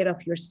take care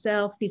of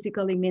yourself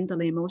physically,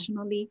 mentally,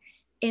 emotionally.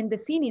 And the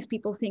thing is,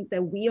 people think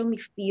that we only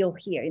feel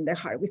here in the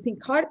heart. We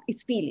think heart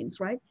is feelings,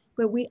 right?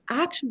 But we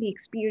actually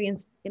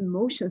experience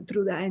emotions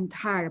through the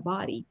entire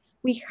body.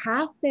 We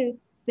have the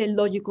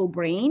logical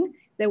brain,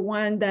 the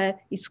one that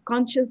is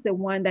conscious, the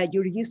one that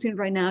you're using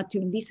right now to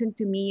listen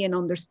to me and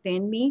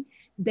understand me.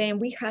 Then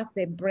we have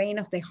the brain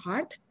of the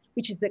heart,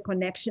 which is the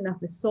connection of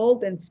the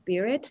soul and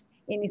spirit.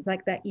 And it's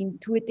like that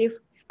intuitive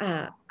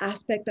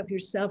aspect of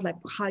yourself, like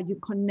how you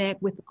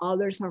connect with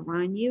others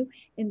around you.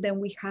 And then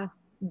we have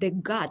the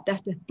gut,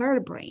 that's the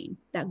third brain,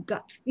 that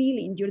gut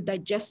feeling, your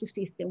digestive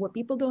system, what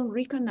people don't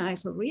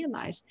recognize or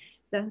realize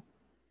that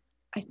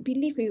I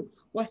believe it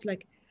was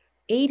like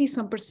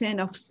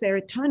 80% of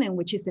serotonin,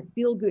 which is a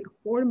feel-good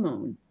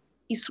hormone,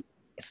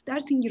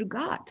 starts in your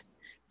gut.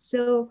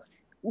 So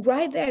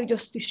right there,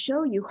 just to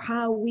show you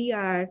how we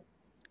are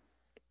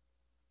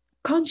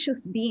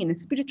conscious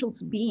beings, spiritual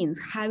beings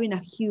having a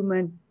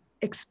human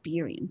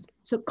experience.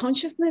 So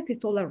consciousness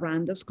is all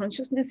around us.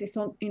 Consciousness is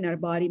all in our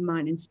body,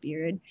 mind, and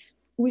spirit.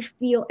 We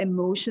feel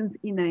emotions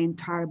in our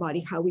entire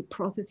body, how we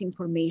process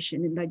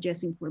information and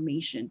digest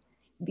information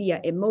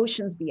via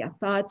emotions, via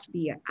thoughts,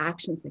 via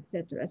actions,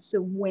 etc.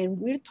 So when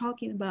we're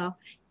talking about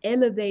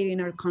elevating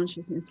our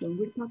consciousness, when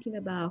we're talking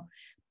about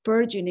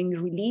purging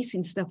and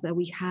releasing stuff that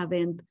we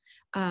haven't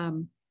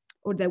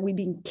or that we've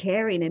been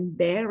carrying and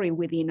burying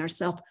within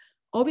ourselves,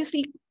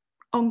 obviously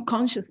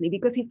unconsciously,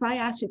 because if I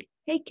ask you,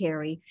 hey,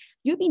 Carrie,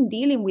 you've been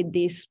dealing with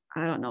this,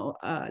 I don't know,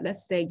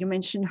 let's say you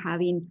mentioned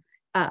having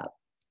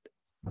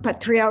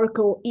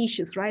patriarchal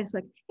issues, right? It's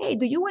like, hey,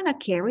 do you want to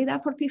carry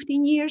that for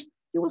 15 years?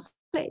 You will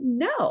say,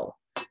 no,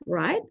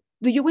 right?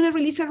 Do you want to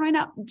release it right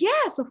now?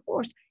 Yes, of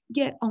course.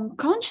 Yet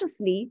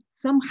unconsciously,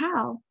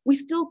 somehow, we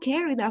still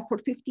carry that for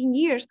 15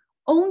 years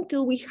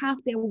until we have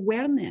the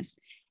awareness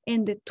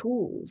and the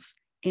tools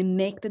and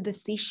make the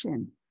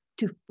decision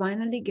to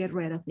finally get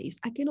rid of this.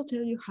 I cannot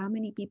tell you how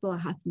many people I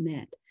have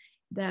met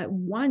that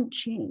want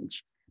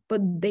change, but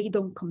they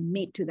don't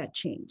commit to that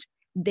change.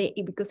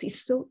 Because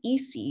it's so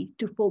easy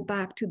to fall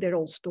back to their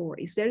old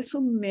stories. They're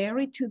so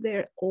married to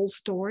their old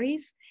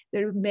stories.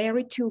 They're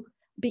married to,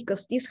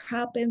 because this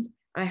happens,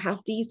 I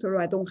have this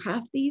or I don't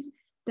have this,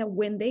 that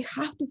when they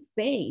have to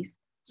face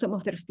some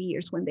of their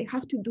fears, when they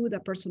have to do the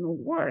personal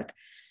work,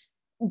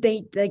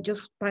 they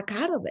just back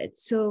out of it.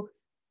 So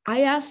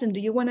I asked them,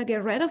 do you want to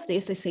get rid of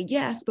this? They say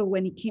yes, but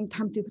when it came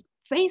time to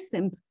face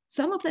them,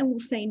 some of them will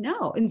say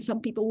no. And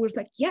some people were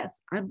like,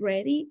 yes, I'm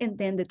ready. And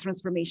then the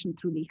transformation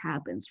truly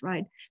happens,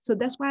 right? So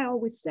that's why I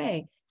always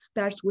say,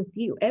 starts with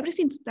you.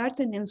 Everything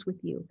starts and ends with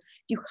you.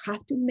 You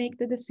have to make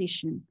the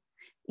decision.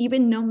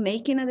 Even not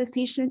making a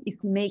decision is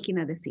making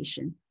a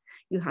decision.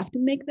 You have to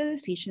make the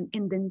decision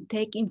and then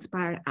take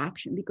inspired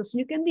action, because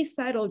you can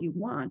decide all you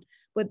want,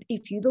 but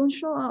if you don't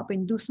show up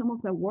and do some of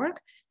the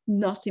work,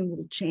 nothing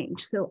will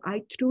change. So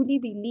I truly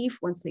believe,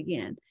 once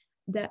again,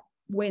 that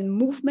when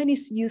movement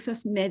is used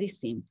as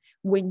medicine,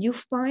 when you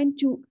find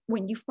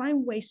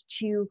ways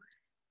to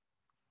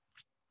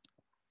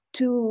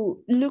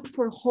look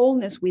for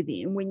wholeness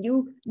within, when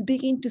you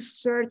begin to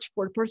search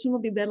for personal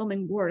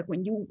development work,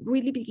 when you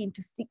really begin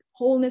to seek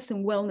wholeness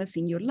and wellness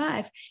in your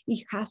life,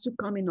 it has to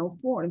come in all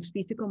forms: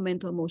 physical,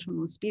 mental, emotional,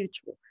 and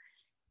spiritual.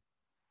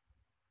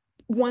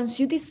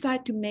 Once you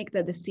decide to make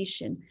that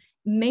decision,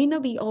 may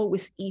not be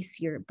always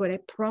easier, but I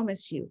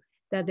promise you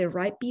that the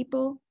right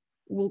people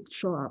will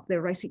show up,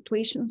 the right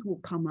situations will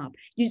come up.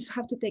 You just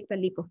have to take the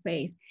leap of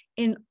faith.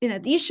 And in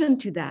addition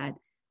to that,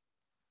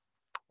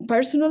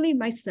 personally,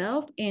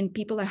 myself and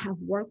people I have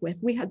worked with,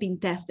 we have been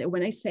tested.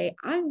 When I say,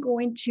 I'm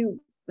going to,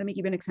 let me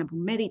give you an example,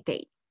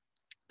 meditate.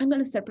 I'm going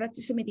to start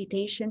practicing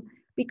meditation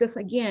because,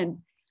 again,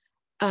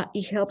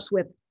 it helps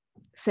with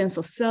sense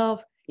of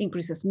self,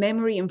 increases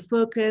memory and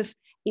focus.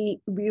 It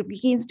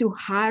begins to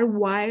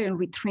hardwire and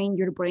retrain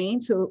your brain,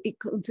 so it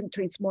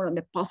concentrates more on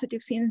the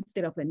positive things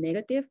instead of the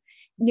negative.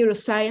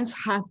 Neuroscience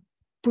has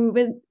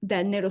proven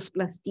that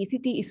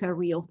neuroplasticity is a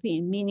real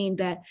thing, meaning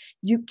that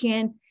you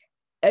can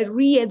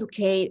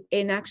re-educate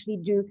and actually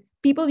do.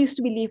 People used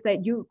to believe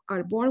that you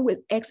are born with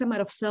X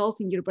amount of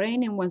cells in your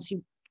brain, and once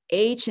you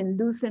age and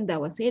loosen, that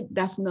was it.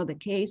 That's not the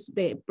case.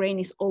 The brain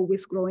is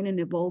always growing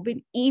and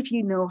evolving if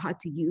you know how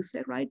to use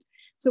it, right?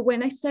 So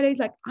when I started,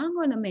 like, I'm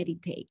going to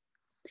meditate,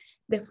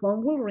 the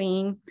phone will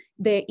ring,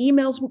 the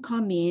emails will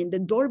come in, the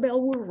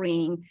doorbell will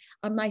ring,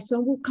 and my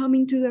son will come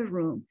into the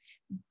room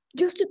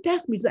just to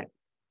test me. It's like,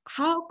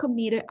 how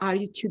committed are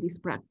you to this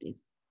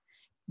practice?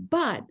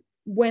 But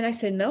when I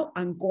said, no,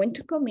 I'm going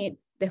to commit,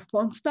 the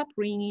phone stopped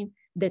ringing,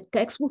 the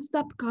text will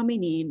stop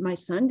coming in, my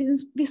son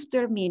didn't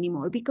disturb me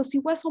anymore, because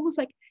it was almost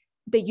like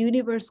the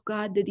universe,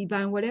 God, the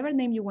divine, whatever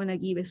name you want to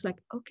give. It's like,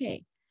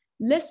 okay,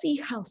 let's see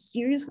how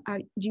serious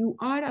you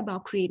are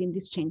about creating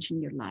this change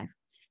in your life.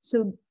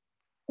 So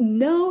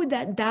know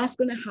that that's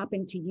going to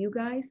happen to you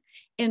guys.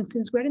 And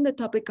since we're in the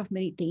topic of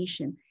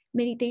meditation,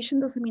 meditation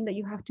doesn't mean that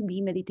you have to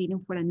be meditating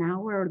for an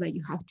hour or that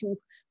you have to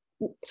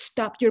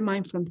stop your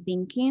mind from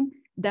thinking.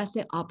 That's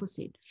the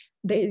opposite.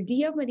 The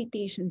idea of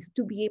meditation is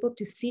to be able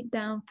to sit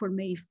down for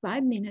maybe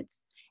 5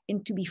 minutes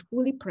and to be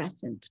fully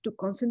present, to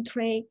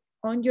concentrate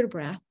on your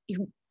breath.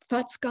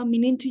 thoughts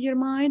coming into your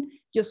mind,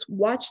 just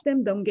watch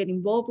them, don't get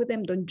involved with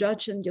them, don't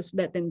judge them, just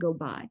let them go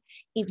by.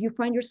 If you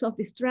find yourself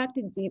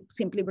distracted,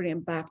 simply bring them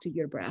back to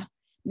your breath.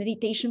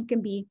 Meditation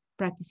can be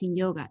practicing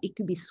yoga, it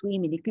could be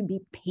swimming, it could be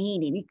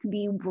painting, it could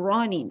be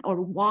running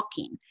or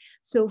walking.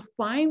 So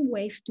find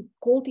ways to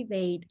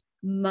cultivate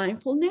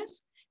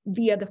mindfulness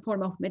via the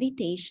form of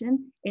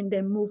meditation, and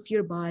then move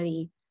your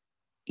body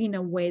in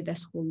a way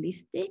that's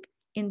holistic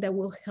and that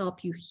will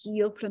help you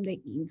heal from the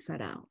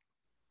inside out.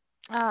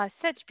 Oh,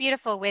 such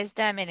beautiful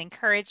wisdom and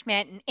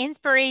encouragement and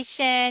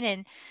inspiration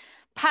and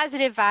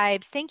positive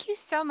vibes. Thank you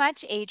so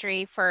much,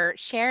 Adri, for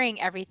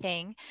sharing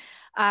everything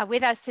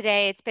with us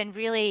today. It's been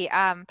really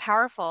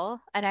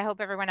powerful, and I hope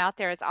everyone out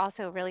there has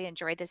also really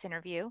enjoyed this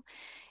interview.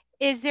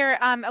 Is there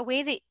a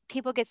way that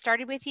people get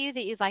started with you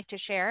that you'd like to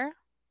share?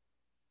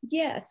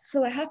 Yes,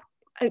 so I have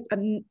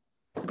a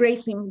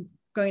great thing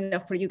going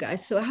up for you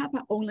guys. So I have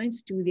an online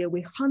studio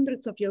with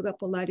hundreds of yoga,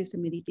 Pilates,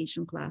 and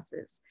meditation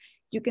classes.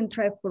 You can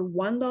try for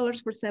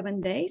 $1 for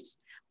 7 days,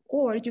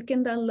 or you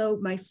can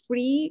download my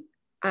free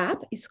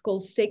app. It's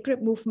called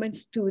Sacred Movement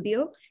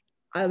Studio,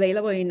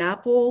 available in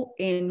Apple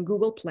and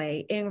Google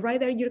Play. And right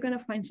there, you're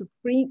gonna find some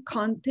free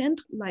content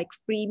like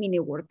free mini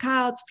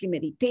workouts, free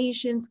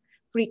meditations,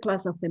 free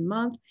class of the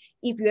month.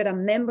 If you're a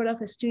member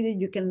of a studio,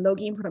 you can log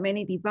in from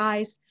any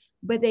device.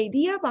 But the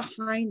idea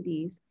behind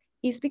this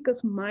is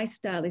because my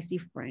style is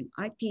different.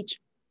 I teach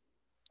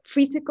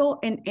physical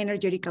and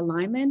energetic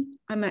alignment.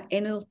 I'm an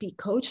NLP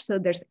coach, so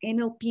there's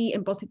NLP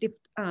and positive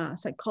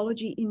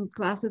psychology in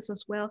classes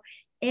as well.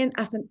 And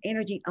as an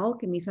energy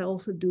alchemist, I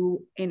also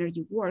do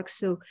energy work.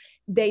 So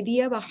the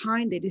idea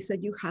behind it is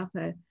that you have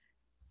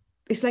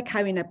it's like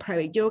having a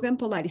private yoga and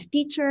Pilates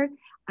teacher,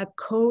 a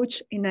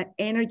coach, and an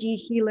energy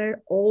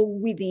healer all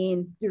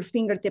within your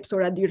fingertips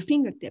or at your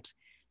fingertips.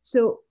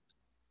 So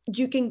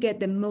you can get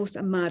the most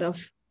amount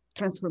of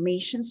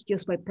transformations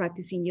just by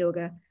practicing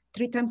yoga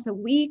 3 times a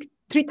week,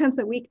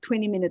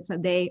 20 minutes a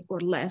day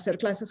or less. There are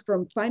classes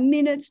from 5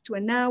 minutes to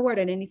an hour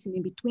and anything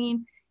in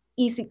between.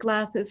 Easy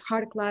classes,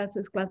 hard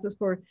classes, classes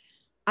for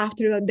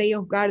after a day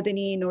of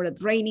gardening or a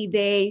rainy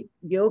day,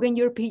 yoga in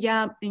your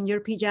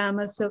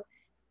pajamas. So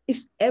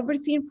it's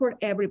everything for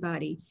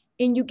everybody.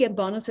 And you get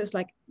bonuses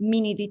like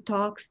mini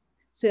detox.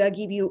 So I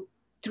give you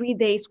 3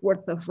 days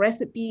worth of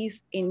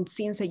recipes and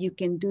things that you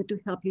can do to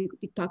help you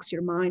detox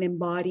your mind and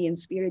body and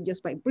spirit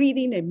just by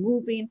breathing and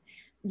moving.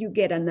 You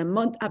get an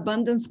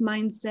abundance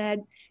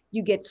mindset.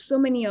 You get so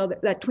many other,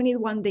 that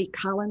 21-day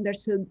calendar.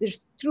 So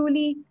there's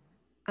truly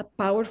a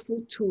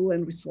powerful tool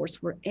and resource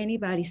for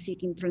anybody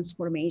seeking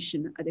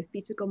transformation at the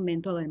physical,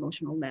 mental, and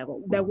emotional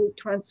level that will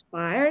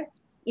transpire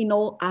in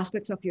all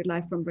aspects of your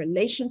life, from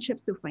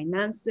relationships to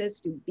finances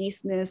to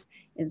business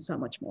and so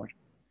much more.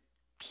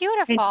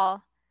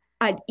 Beautiful.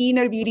 At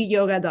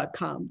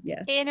innerbeautyyoga.com.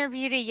 Yes.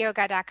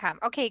 Innerbeautyyoga.com.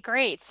 Okay,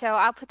 great. So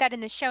I'll put that in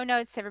the show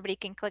notes so everybody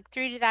can click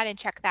through to that and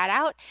check that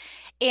out.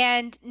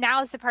 And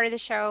now is the part of the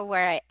show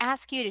where I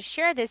ask you to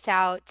share this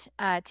out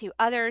to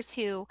others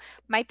who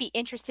might be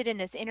interested in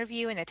this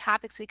interview and the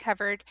topics we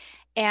covered,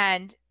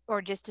 and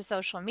or just to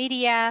social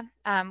media,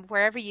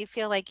 wherever you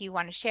feel like you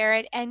want to share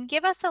it. And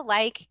give us a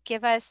like,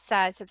 give us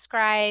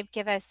subscribe,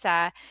 give us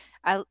a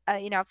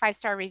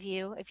 5-star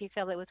review if you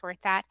feel it was worth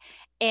that.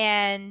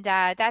 And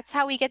that's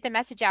how we get the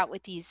message out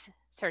with these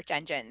search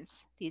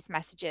engines, these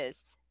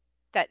messages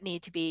that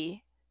need to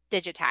be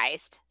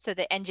digitized so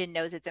the engine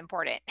knows it's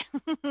important.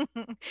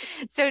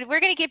 So we're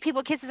going to give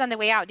people kisses on the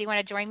way out. Do you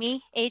want to join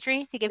me,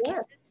 Adri, to give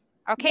kisses?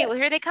 Okay, well,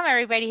 here they come,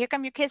 everybody. Here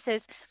come your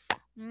kisses.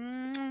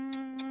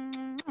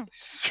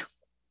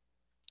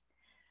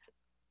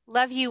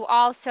 Love you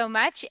all so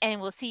much, and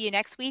we'll see you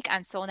next week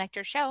on Soul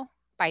Nectar Show.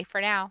 Bye for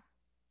now.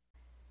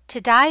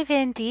 To dive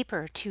in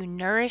deeper to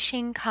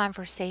nourishing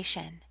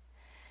conversation,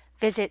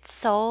 visit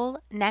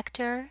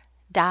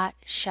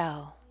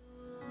soulnectar.show.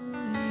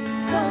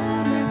 Soul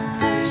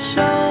Nectar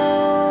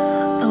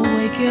Show.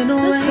 Awaken,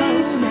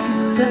 awake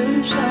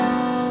to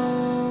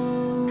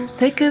show.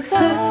 Take a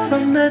sip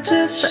from the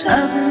drip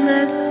of the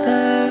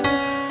nectar,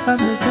 from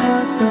the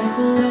source of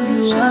who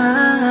you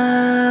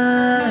are.